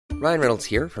Ryan Reynolds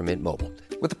here from Mint Mobile.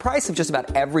 With the price of just about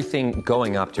everything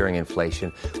going up during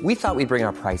inflation, we thought we'd bring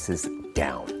our prices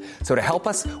down. So to help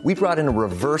us, we brought in a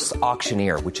reverse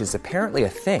auctioneer, which is apparently a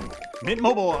thing. Mint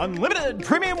Mobile Unlimited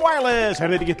Premium Wireless. How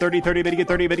to get 30, 30, bit to get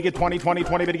 30, bit to get 20, 20,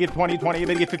 20, bit to get 20, 20,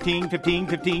 bit to get 15, 15,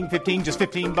 15, 15, just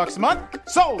 $15 a month?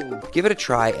 Sold! Give it a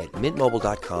try at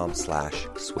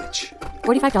mintmobile.com/switch.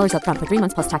 $45 up front for 3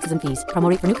 months plus taxes and fees. Promo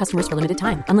rate for new customers for limited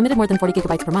time. Unlimited more than 40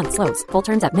 gigabytes per month. Slows full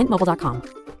terms at mintmobile.com.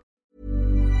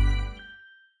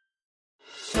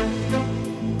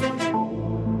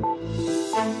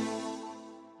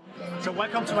 So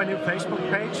welcome to my new Facebook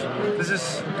page. This is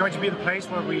going to be the place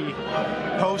where we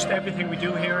post everything we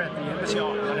do here at the embassy,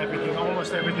 or not everything,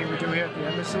 almost everything we do here at the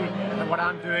embassy, and what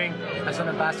I'm doing as an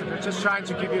ambassador. Just trying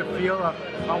to give you a feel of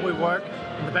how we work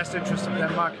in the best interest of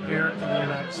Denmark here in the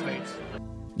United States.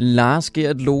 Lars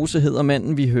Gert Lose hedder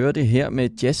manden, vi hører det her med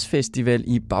jazzfestival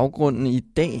i baggrunden. I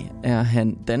dag er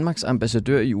han Danmarks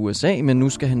ambassadør i USA, men nu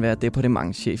skal han være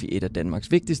departementschef i et af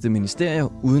Danmarks vigtigste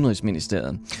ministerier,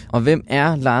 Udenrigsministeriet. Og hvem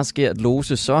er Lars Gert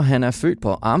Lose så? Han er født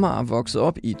på Amager, vokset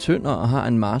op i Tønder og har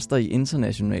en master i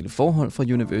internationale forhold fra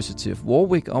University of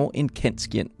Warwick og en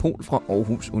cand.scient. Pol fra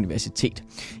Aarhus Universitet.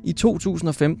 I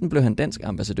 2015 blev han dansk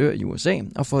ambassadør i USA,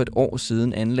 og for et år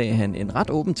siden anlagde han en ret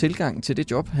åben tilgang til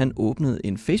det job. Han åbnede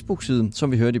en Facebook-side,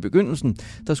 som vi hørte i begyndelsen,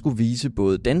 der skulle vise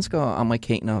både danskere og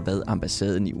amerikanere, hvad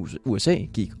ambassaden i USA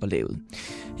gik og lavede.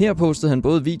 Her postede han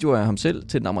både videoer af ham selv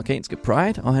til den amerikanske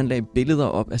Pride, og han lagde billeder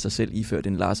op af sig selv iført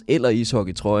en Lars Eller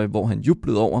ishockeytrøje, hvor han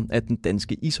jublede over, at den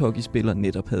danske ishockeyspiller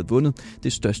netop havde vundet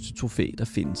det største trofæ, der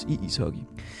findes i ishockey.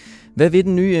 Hvad vil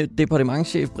den nye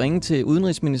departementschef bringe til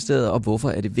Udenrigsministeriet, og hvorfor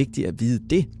er det vigtigt at vide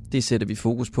det? Det sætter vi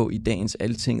fokus på i dagens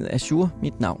Altinget Azure.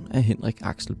 Mit navn er Henrik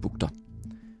Axel Bugter.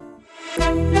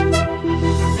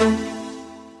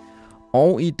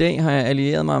 Og i dag har jeg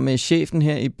allieret mig med chefen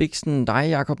her i Bixen, dig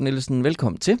Jakob Nielsen.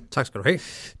 Velkommen til. Tak skal du have.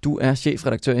 Du er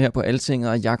chefredaktør her på Altinget,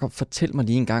 og Jakob, fortæl mig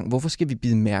lige en gang, hvorfor skal vi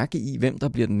bide mærke i, hvem der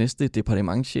bliver den næste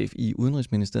departementschef i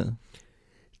Udenrigsministeriet?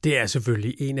 Det er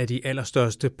selvfølgelig en af de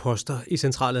allerstørste poster i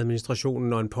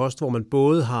centraladministrationen, og en post, hvor man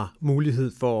både har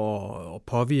mulighed for at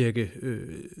påvirke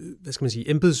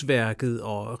embedsværket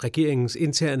og regeringens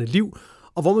interne liv,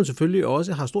 og hvor man selvfølgelig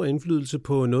også har stor indflydelse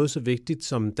på noget så vigtigt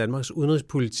som Danmarks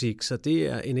udenrigspolitik, så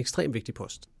det er en ekstremt vigtig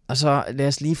post. Og så lad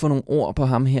os lige få nogle ord på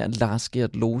ham her, Lars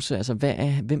Gert Lose. Altså,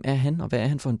 hvem er han, og hvad er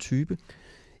han for en type?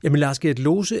 Jamen, Lars Gert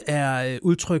Lose er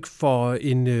udtryk for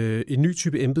en ny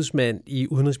type embedsmand i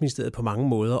Udenrigsministeriet på mange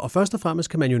måder. Og først og fremmest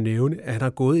kan man jo nævne, at han har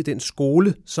gået i den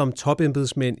skole, som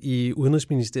topembedsmænd i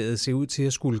Udenrigsministeriet ser ud til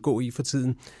at skulle gå i for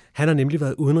tiden. Han har nemlig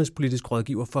været udenrigspolitisk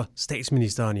rådgiver for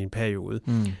statsministeren i en periode.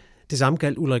 Det samme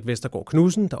galt Ulrik Vestergaard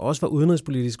Knudsen, der også var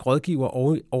udenrigspolitisk rådgiver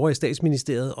over i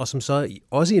statsministeriet, og som så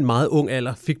også i en meget ung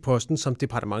alder fik posten som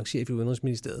departementschef i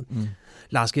Udenrigsministeriet.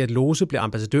 Lars Gert Lose blev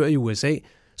ambassadør i USA,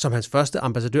 som hans første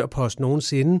ambassadørpost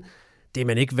nogensinde. Det er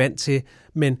man ikke vant til,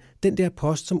 men den der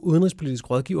post som udenrigspolitisk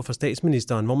rådgiver for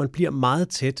statsministeren, hvor man bliver meget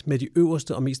tæt med de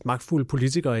øverste og mest magtfulde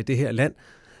politikere i det her land,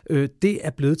 det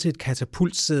er blevet til et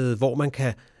katapultsæde, hvor man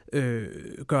kan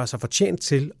gøre sig fortjent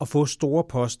til at få store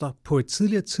poster på et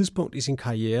tidligere tidspunkt i sin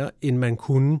karriere, end man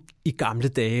kunne i gamle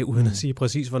dage, uden at sige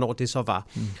præcis, hvornår det så var.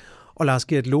 Og Lars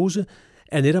Gert Lose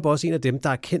er netop også en af dem, der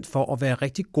er kendt for at være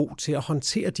rigtig god til at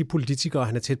håndtere de politikere,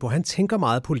 han er tæt på. Han tænker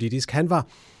meget politisk. Han var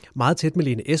meget tæt med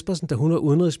Lene Espersen, da hun var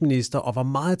udenrigsminister, og var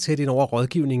meget tæt ind over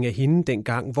rådgivningen af hende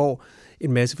dengang, hvor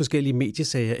en masse forskellige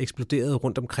mediesager eksploderede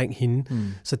rundt omkring hende.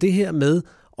 Så det her med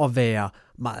at være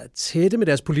meget tætte med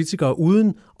deres politikere,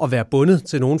 uden at være bundet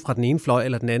til nogen fra den ene fløj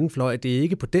eller den anden fløj, det er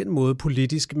ikke på den måde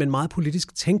politisk, men meget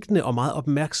politisk tænkende og meget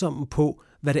opmærksomme på,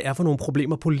 hvad det er for nogle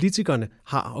problemer, politikerne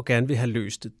har og gerne vil have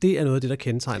løst. Det er noget af det, der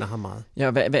kendetegner ham meget.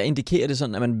 Ja, hvad indikerer det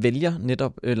sådan, at man vælger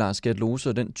netop Lars Gert Lose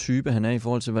og den type, han er i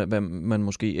forhold til, hvad man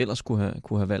måske ellers kunne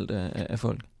have valgt af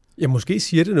folk? Ja, måske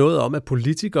siger det noget om, at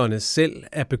politikerne selv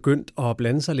er begyndt at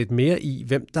blande sig lidt mere i,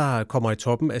 hvem der kommer i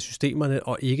toppen af systemerne,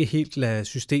 og ikke helt lade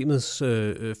systemets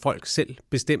folk selv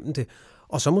bestemme det.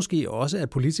 Og så måske også, at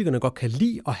politikerne godt kan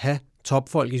lide at have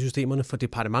topfolk i systemerne, for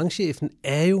departementschefen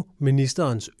er jo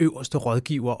ministerens øverste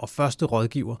rådgiver og første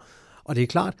rådgiver. Og det er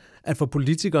klart, at for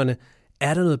politikerne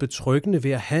er der noget betryggende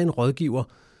ved at have en rådgiver,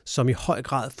 som i høj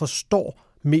grad forstår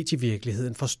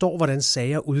medievirkeligheden, forstår, hvordan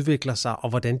sager udvikler sig, og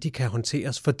hvordan de kan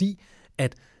håndteres, fordi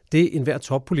at det enhver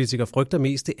toppolitiker frygter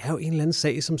mest, det er jo en eller anden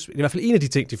sag, som i hvert fald en af de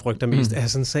ting, de frygter mest, er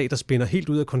sådan en sag, der spænder helt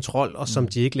ud af kontrol, og som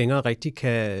de ikke længere rigtig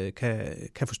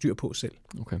kan få styr på selv.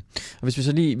 Okay. Og hvis vi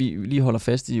så lige holder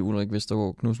fast i Ulrik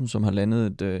Vestergaard Knudsen, som har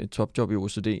landet et topjob i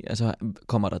OECD, altså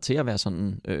kommer der til at være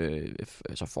sådan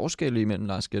forskelle imellem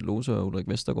Lars Gert Lose og Ulrik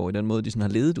Vestergaard i den måde, de sådan har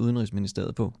ledet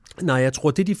Udenrigsministeriet på? Nej, jeg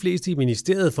tror, det de fleste i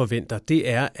ministeriet forventer, det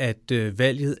er, at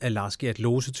valget af Lars Gert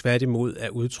Lose tværtimod er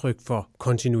udtryk for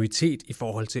kontinuitet i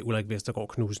forhold til Ulrik Vestergaard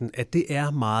Knudsen. At det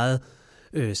er meget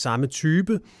samme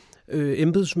type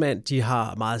embedsmand, de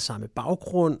har meget samme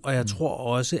baggrund, og jeg tror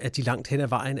også, at de langt hen ad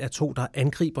vejen er to, der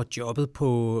angriber jobbet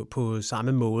på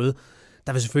samme måde.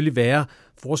 Der vil selvfølgelig være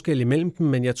forskel imellem dem,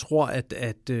 men jeg tror,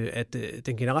 at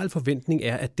den generelle forventning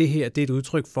er, at det her det er et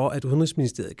udtryk for, at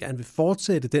Udenrigsministeriet gerne vil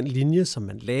fortsætte den linje, som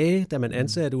man lagde, da man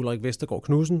ansatte Ulrik Vestergaard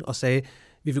Knudsen og sagde,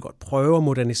 vi vil godt prøve at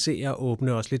modernisere og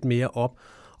åbne os lidt mere op,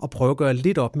 og prøve at gøre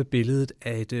lidt op med billedet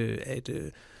af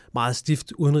et meget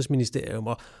stift udenrigsministerium,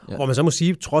 og hvor man så må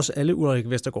sige, trods alle Ulrik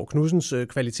Vestergaard Knudsens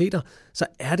kvaliteter, så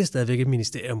er det stadigvæk et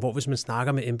ministerium, hvor hvis man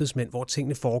snakker med embedsmænd, hvor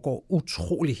tingene foregår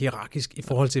utrolig hierarkisk i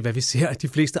forhold til, hvad vi ser af de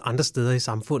fleste andre steder i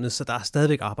samfundet, så der er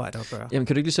stadigvæk arbejde at gøre. Jamen,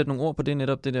 kan du ikke lige sætte nogle ord på det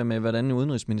netop, det der med, hvordan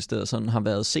Udenrigsministeriet sådan har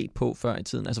været set på før i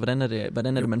tiden? Altså, hvordan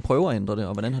er det man prøver at ændre det,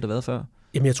 og hvordan har det været før?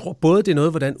 Jamen, jeg tror både, det er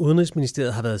noget, hvordan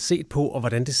Udenrigsministeriet har været set på, og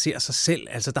hvordan det ser sig selv.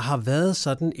 Altså, der har været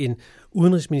sådan en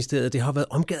Udenrigsministeriet, det har været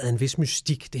omgivet af en vis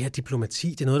mystik. Det her diplomati,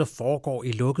 det er noget, der foregår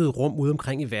i lukkede rum ude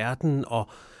omkring i verden, og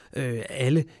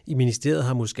alle i ministeriet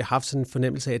har måske haft sådan en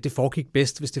fornemmelse af, at det foregik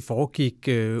bedst, hvis det foregik,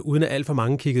 uden at alt for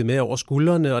mange kiggede med over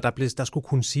skuldrene, og der skulle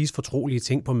kunne siges fortrolige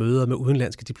ting på møder med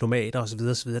udenlandske diplomater osv.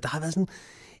 osv. Der har været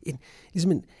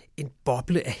sådan en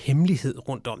boble af hemmelighed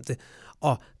rundt om det.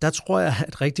 Og der tror jeg,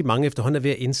 at rigtig mange efterhånden er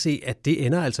ved at indse, at det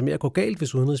ender altså med at gå galt,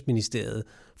 hvis Udenrigsministeriet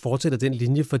fortsætter den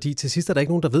linje, fordi til sidst er der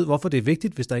ikke nogen, der ved, hvorfor det er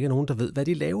vigtigt, hvis der ikke er nogen, der ved, hvad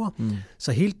de laver.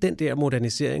 Så hele den der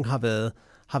modernisering har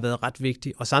været ret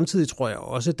vigtig. Og samtidig tror jeg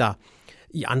også, der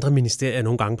i andre ministerier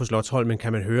nogle gange på Slotsholmen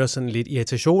kan man høre sådan lidt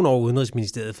irritation over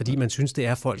Udenrigsministeriet, fordi man synes, det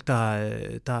er folk,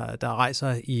 der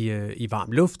rejser i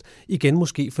varm luft. Igen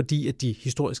måske fordi, at de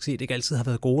historisk set ikke altid har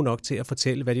været gode nok til at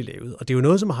fortælle, hvad de lavede. Og det er jo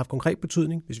noget, som har haft konkret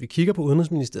betydning. Hvis vi kigger på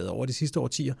Udenrigsministeriet over de sidste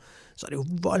årtier, så er det jo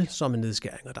voldsomme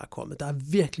nedskæringer, der er kommet. Der er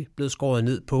virkelig blevet skåret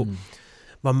ned på,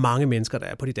 hvor mange mennesker der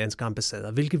er på de danske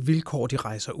ambassader, hvilke vilkår de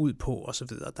rejser ud på osv.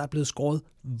 Der er blevet skåret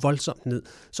voldsomt ned.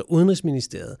 Så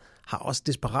Udenrigsministeriet har også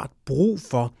desperat brug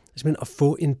for at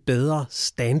få en bedre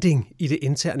standing i det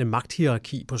interne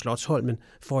magthierarki på Slotsholmen,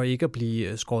 for ikke at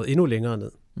blive skåret endnu længere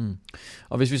ned.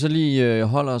 Og hvis vi så lige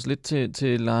holder os lidt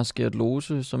til Lars Gert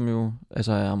Lose, som jo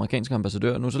altså er amerikansk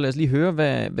ambassadør nu, så lad os lige høre,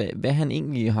 hvad han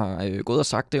egentlig har gået og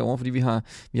sagt derovre, fordi vi har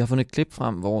fundet et klip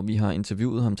frem, hvor vi har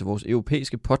interviewet ham til vores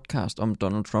europæiske podcast om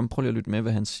Donald Trump. Prøv lige at lytte med,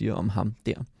 hvad han siger om ham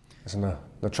der. Altså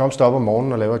når Trump stopper om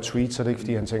morgenen og laver et tweet, så er det ikke,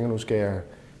 fordi han tænker, nu skal jeg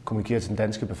kommunikere til den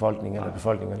danske befolkning, eller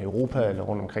befolkningerne i Europa, eller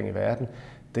rundt omkring i verden.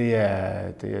 Det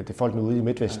er folkene ude i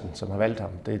Midtvesten, som har valgt ham.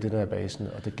 Det er det, der er basen,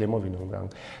 og det glemmer vi nogle gange.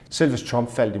 Selv hvis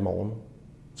Trump faldt i morgen,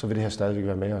 så vil det her stadigvæk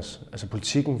være med os. Altså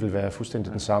politikken vil være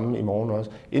fuldstændig den samme i morgen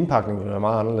også. Indpakningen vil være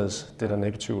meget anderledes, det er der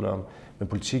næppe tvivl om. Men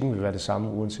politikken vil være det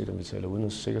samme, uanset om vi taler udenrigs-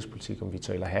 og sikkerhedspolitik, om vi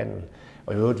taler handel.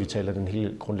 Og i øvrigt, vi taler den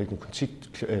helt grundlæggende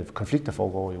konflikt, der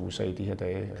foregår i USA i de her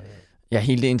dage. Ja,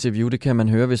 hele det interview, det kan man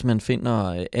høre, hvis man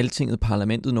finder Altinget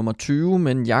Parlamentet nummer 20.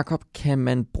 Men Jakob, kan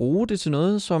man bruge det til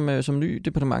noget som ny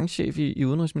departementschef i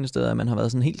Udenrigsministeriet, at man har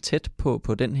været sådan helt tæt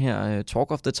på den her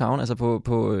talk of the town, altså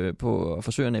på at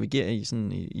forsøge at navigere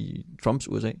i Trumps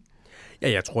USA?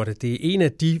 Ja, jeg tror, at det er en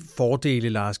af de fordele,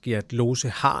 Lars Gert Lose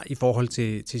har i forhold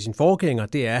til sin forgænger,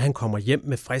 det er, at han kommer hjem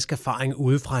med frisk erfaring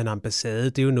ude fra en ambassade.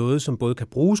 Det er jo noget, som både kan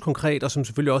bruges konkret, og som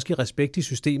selvfølgelig også giver respekt i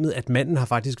systemet, at manden har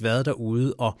faktisk været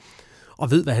derude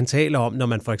og ved, hvad han taler om, når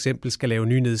man for eksempel skal lave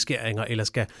nye nedskæringer, eller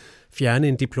skal fjerne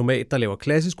en diplomat, der laver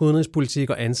klassisk udenrigspolitik,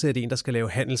 og ansætte en, der skal lave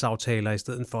handelsaftaler, i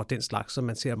stedet for den slags, som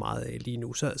man ser meget af lige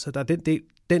nu. Så der er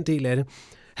den del af det.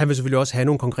 Han vil selvfølgelig også have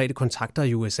nogle konkrete kontakter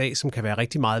i USA, som kan være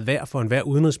rigtig meget værd for enhver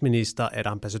udenrigsminister, at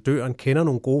ambassadøren kender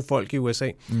nogle gode folk i USA.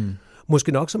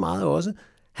 Måske nok så meget også,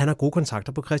 han har gode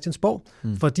kontakter på Christiansborg,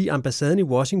 fordi ambassaden i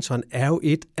Washington er jo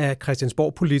et af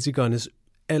Christiansborg-politikernes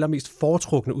allermest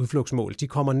foretrukne udflugtsmål. De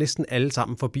kommer næsten alle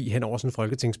sammen forbi hen over sådan en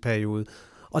folketingsperiode.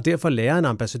 Og derfor lærer en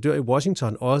ambassadør i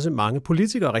Washington også mange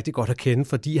politikere rigtig godt at kende,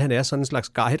 fordi han er sådan en slags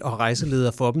guide og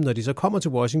rejseleder for dem, når de så kommer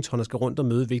til Washington og skal rundt og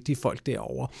møde vigtige folk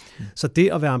derovre. Så det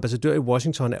at være ambassadør i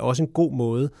Washington er også en god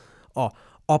måde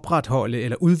at opretholde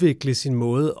eller udvikle sin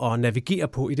måde at navigere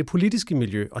på i det politiske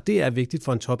miljø. Og det er vigtigt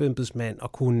for en topembedsmand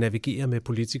at kunne navigere med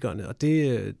politikerne, og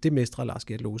det mestrer Lars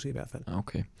Gert Lose i hvert fald.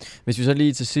 Okay. Hvis vi så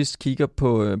lige til sidst kigger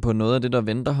på noget af det, der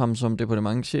venter ham som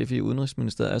departementschef i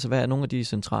Udenrigsministeriet, altså hvad er nogle af de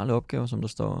centrale opgaver,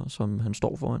 som han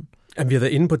står foran? Jamen, vi har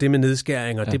været inde på det med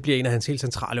nedskæringer. Ja. Det bliver en af hans helt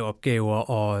centrale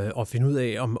opgaver at finde ud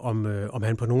af, om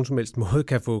han på nogen som helst måde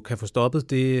kan få stoppet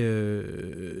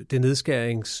det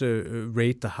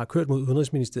nedskæringsrate, der har kørt mod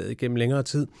Udenrigsministeriet gennem længere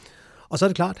tid. Og så er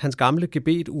det klart, at hans gamle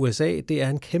gebet USA, det er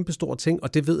en kæmpestor ting,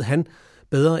 og det ved han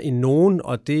bedre end nogen,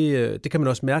 og det kan man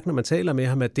også mærke, når man taler med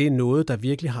ham, at det er noget, der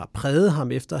virkelig har præget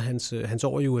ham efter hans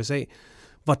år i USA.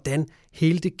 Hvordan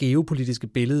hele det geopolitiske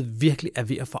billede virkelig er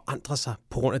ved at forandre sig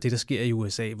på grund af det, der sker i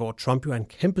USA, hvor Trump jo er en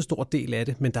kæmpestor del af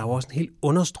det, men der er jo også en helt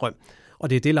understrøm. Og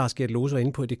det er det, Lars Gert Lose var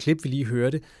inde på i det klip, vi lige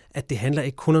hørte, at det handler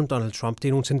ikke kun om Donald Trump. Det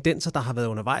er nogle tendenser, der har været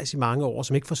undervejs i mange år,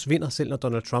 som ikke forsvinder, selv når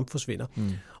Donald Trump forsvinder.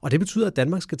 Og det betyder, at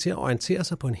Danmark skal til at orientere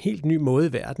sig på en helt ny måde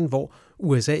i verden, hvor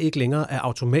USA ikke længere er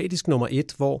automatisk nummer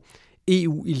 1, hvor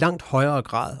EU i langt højere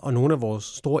grad, og nogle af vores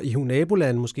store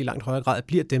EU-nabolande måske i langt højere grad,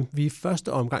 bliver dem, vi i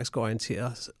første omgang skal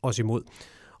orientere os imod.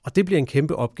 Og det bliver en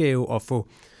kæmpe opgave at få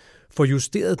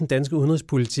justeret den danske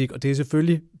udenrigspolitik, og det er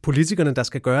selvfølgelig politikerne, der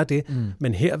skal gøre det,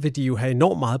 men her vil de jo have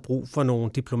enormt meget brug for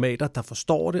nogle diplomater, der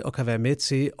forstår det og kan være med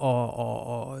til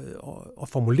at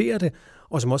formulere det,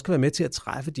 og som også kan være med til at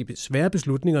træffe de svære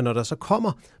beslutninger, når der så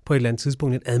kommer på et eller andet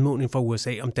tidspunkt en anmodning fra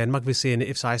USA, om Danmark vil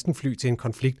sende F-16-fly til en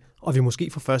konflikt, og vi måske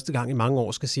for første gang i mange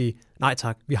år skal sige, nej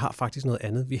tak, vi har faktisk noget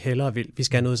andet, vi hellere vil. Vi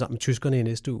skal noget sammen med tyskerne i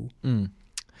næste uge.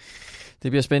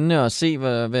 Det bliver spændende at se,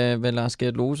 hvad Lars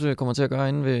Gert Lose kommer til at gøre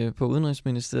inde på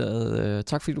Udenrigsministeriet.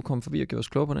 Tak fordi du kom forbi og gjorde os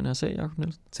klogere på den her sag, Jakob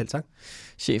Nielsen. Selv tak.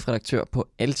 Chefredaktør på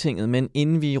Altinget. Men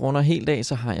inden vi runder helt af,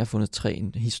 så har jeg fundet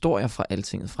 3 historier fra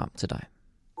Altinget frem til dig.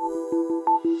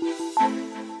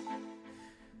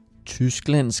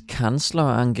 Tysklands kansler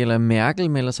Angela Merkel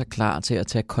melder sig klar til at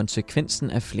tage konsekvensen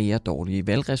af flere dårlige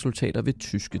valgresultater ved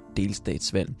tyske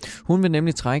delstatsvalg. Hun vil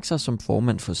nemlig trække sig som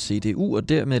formand for CDU og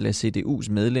dermed lade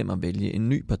CDU's medlemmer vælge en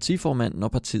ny partiformand, når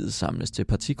partiet samles til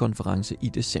partikonference i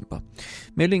december.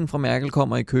 Meldingen fra Merkel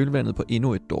kommer i kølvandet på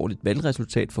endnu et dårligt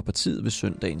valgresultat for partiet ved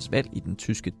søndagens valg i den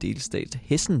tyske delstat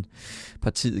Hessen.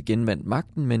 Partiet genvandt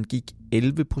magten, men gik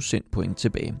 11 procentpoint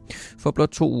tilbage. For blot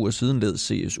 2 uger siden led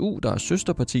CSU, der er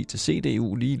søsterparti til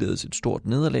CDU, ligeledes et stort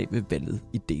nederlag ved valget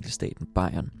i delstaten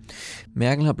Bayern.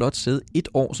 Merkel har blot siddet 1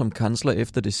 år som kansler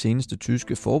efter det seneste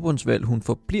tyske forbundsvalg. Hun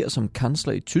forbliver som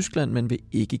kansler i Tyskland, men vil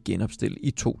ikke genopstille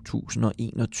i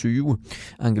 2021.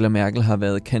 Angela Merkel har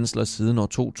været kansler siden år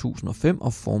 2005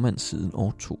 og formand siden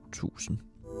år 2000.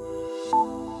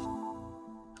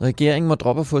 Regeringen må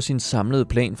droppe at få sin samlede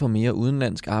plan for mere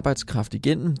udenlandsk arbejdskraft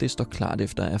igennem. Det står klart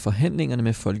efter, at forhandlingerne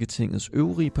med Folketingets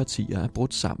øvrige partier er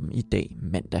brudt sammen i dag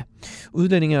mandag.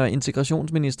 Udlændinge- og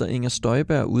integrationsminister Inger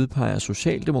Støjberg udpeger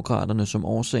Socialdemokraterne som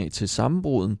årsag til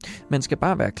sammenbruddet. Man skal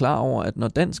bare være klar over, at når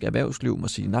dansk erhvervsliv må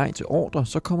sige nej til ordre,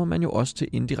 så kommer man jo også til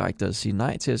indirekte at sige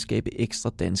nej til at skabe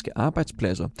ekstra danske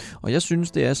arbejdspladser. Og jeg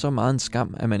synes, det er så meget en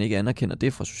skam, at man ikke anerkender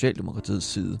det fra Socialdemokratiets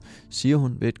side, siger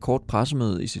hun ved et kort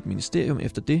pressemøde i sit ministerium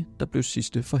efter det, der blev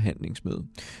sidste forhandlingsmøde.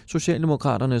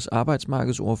 Socialdemokraternes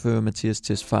arbejdsmarkedsordfører Mathias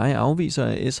Tesfaye afviser,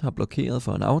 at S har blokeret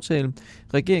for en aftale.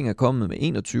 Regeringen er kommet med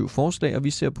 21 forslag, og vi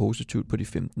ser positivt på de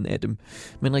 15 af dem.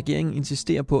 Men regeringen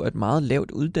insisterer på, at meget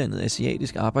lavt uddannet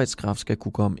asiatisk arbejdskraft skal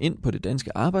kunne komme ind på det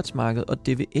danske arbejdsmarked, og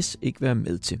det vil S ikke være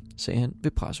med til, sagde han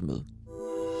ved pressemødet.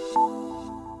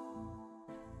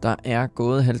 Der er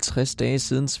gået 50 dage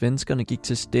siden svenskerne gik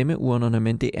til stemmeurnerne,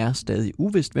 men det er stadig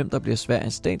uvist, hvem der bliver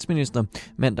Sveriges statsminister.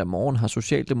 Mandag morgen har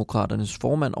Socialdemokraternes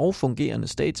formand og fungerende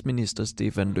statsminister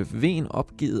Stefan Löfven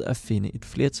opgivet at finde et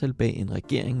flertal bag en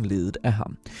regering ledet af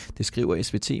ham. Det skriver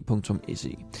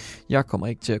svt.se. Jeg kommer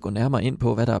ikke til at gå nærmere ind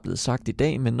på, hvad der er blevet sagt i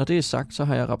dag, men når det er sagt, så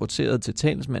har jeg rapporteret til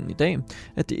talsmanden i dag,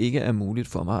 at det ikke er muligt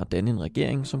for mig at danne en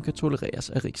regering, som kan tolereres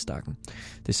af Riksdagen.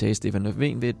 Det sagde Stefan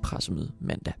Löfven ved et pressemøde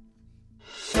mandag.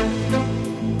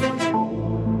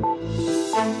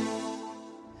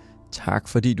 Tak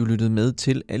fordi du lyttede med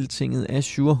til Altinget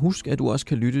Azure. Husk, at du også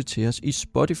kan lytte til os i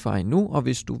Spotify nu, og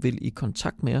hvis du vil i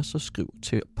kontakt med os, så skriv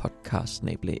til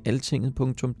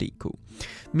podcast@altinget.dk.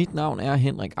 Mit navn er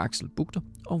Henrik Axel Bugter,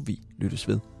 og vi lyttes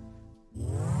ved.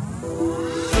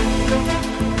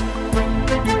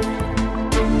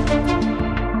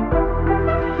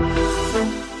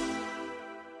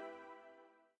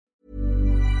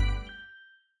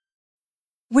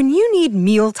 When you need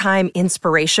mealtime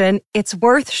inspiration, it's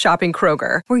worth shopping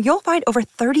Kroger, where you'll find over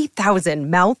 30,000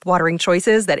 mouth-watering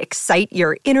choices that excite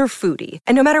your inner foodie.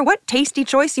 And no matter what tasty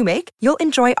choice you make, you'll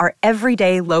enjoy our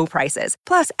everyday low prices,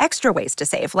 plus extra ways to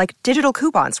save, like digital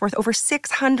coupons worth over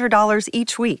 $600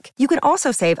 each week. You can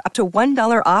also save up to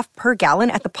 $1 off per gallon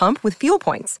at the pump with fuel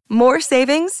points. More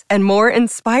savings and more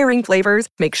inspiring flavors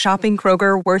make shopping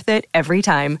Kroger worth it every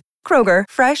time. Kroger,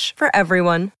 fresh for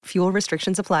everyone. Fuel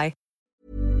restrictions apply.